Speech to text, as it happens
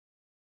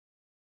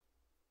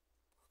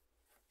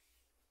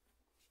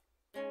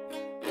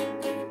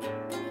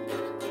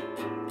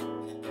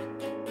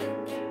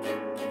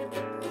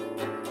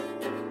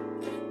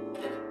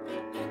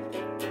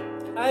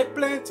I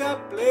plant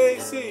a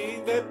place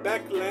in the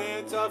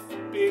backlands of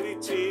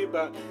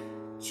Piritiba,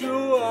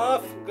 two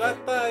of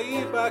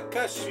guataíba,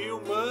 cashew,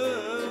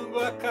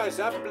 mango,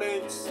 cajá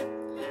plants.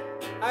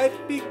 I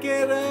pick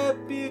it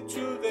up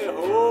into the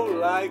hole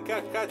like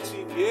a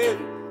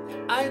catingueiro.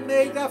 I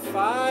made a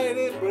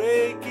fire,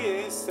 break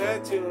and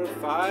set it on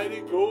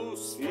fire, go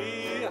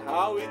see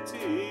how it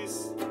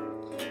is.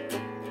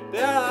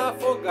 There are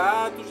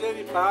avocado,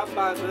 genipapo,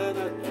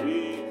 banana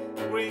tree,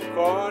 green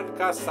corn,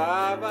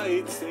 cassava,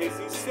 it says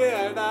in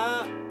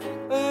Ceará,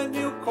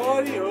 andú,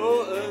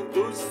 coriander,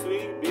 andú,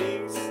 string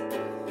beans,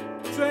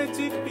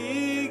 20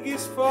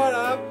 pigs for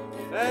a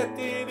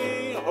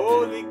fattening,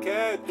 holy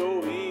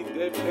cattle in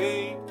the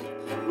pain.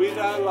 With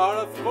a lot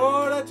of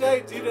courage I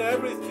did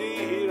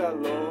everything here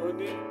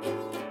alone.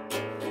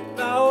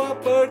 Now a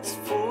bird's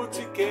foot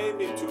came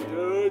into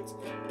dirt.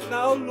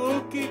 Now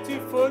look at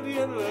it for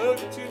the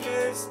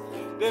naughtiness.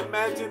 The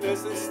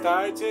madness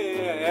started,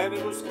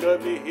 animals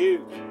coming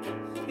here.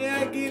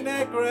 In a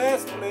Guinea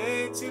grass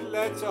plenty,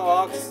 let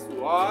ox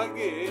wag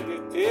in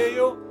the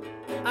tail.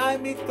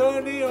 I'm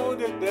turning on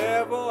the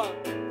devil,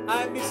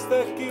 I'm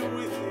stuck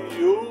with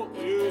you.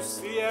 You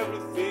see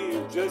everything,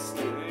 you just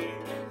hang.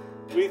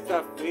 With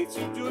a face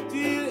to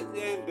deal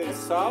and the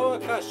saw a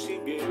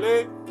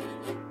coxinguelê.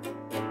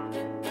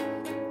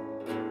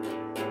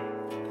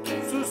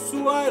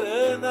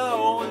 Susuarana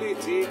only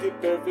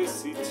did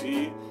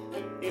perversity.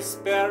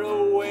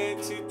 Sparrow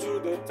went to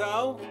the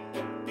town.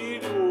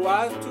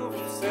 Piruá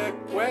to say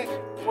quack,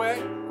 quack,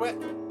 quack.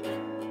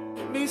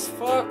 Miss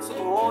Fox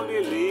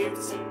only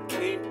lives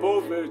in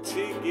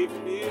poverty. Give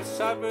me a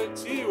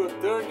charity, you're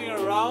turning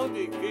around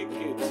and kick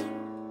it.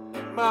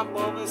 My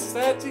mama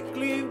sat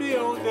clean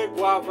beyond the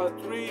guava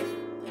tree.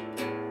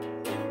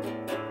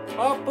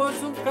 Opôs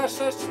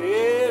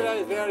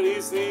cachaceira, there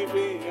is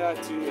even a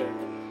tear.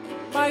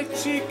 My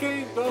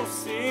chicken don't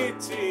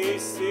sit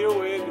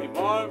still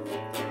anymore.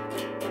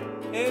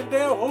 And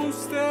the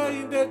rooster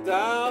in the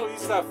down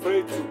is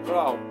afraid to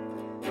crawl.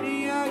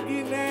 In a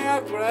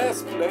Guinea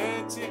grass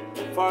plant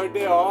for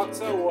the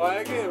ox a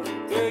wagging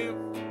tail.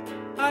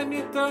 I'm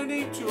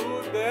turning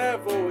to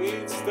devil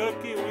and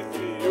stuck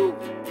with you.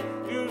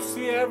 You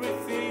see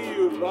everything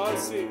you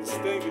lost in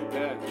staying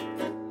there.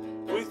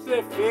 With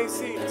the face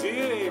in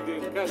dealing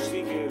the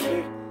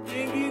catingueiro.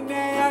 In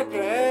Guinea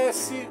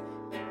grass,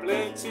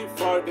 plenty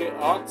for the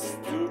ox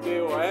to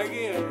the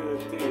wagon and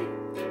the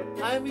tail.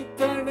 I'm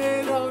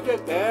turning on the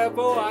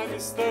devil, I'm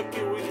stuck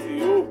with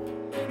you.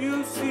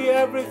 You see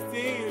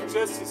everything, you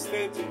just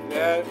standing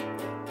there.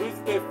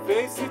 With the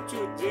face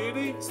to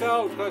dealing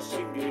tell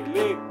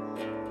coxinguelê.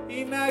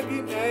 In a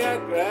Guinea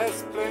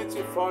grass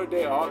plenty for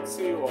the ox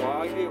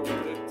wagging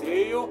on the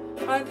tail.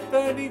 I'm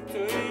turning to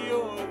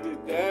you on the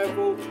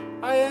devil.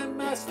 I am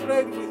not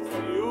spread with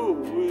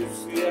you. You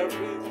see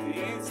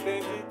everything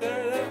standing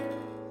there.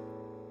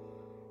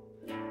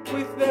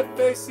 With the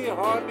face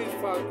hobby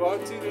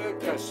forgotten the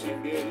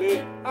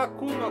catingueiro.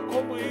 Akuma,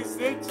 como is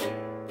it?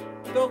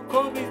 Don't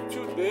come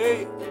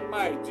today,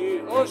 my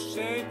dear.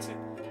 Oxente,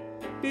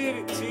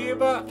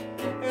 Piritiba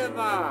é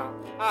na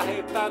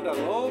arretada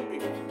longa.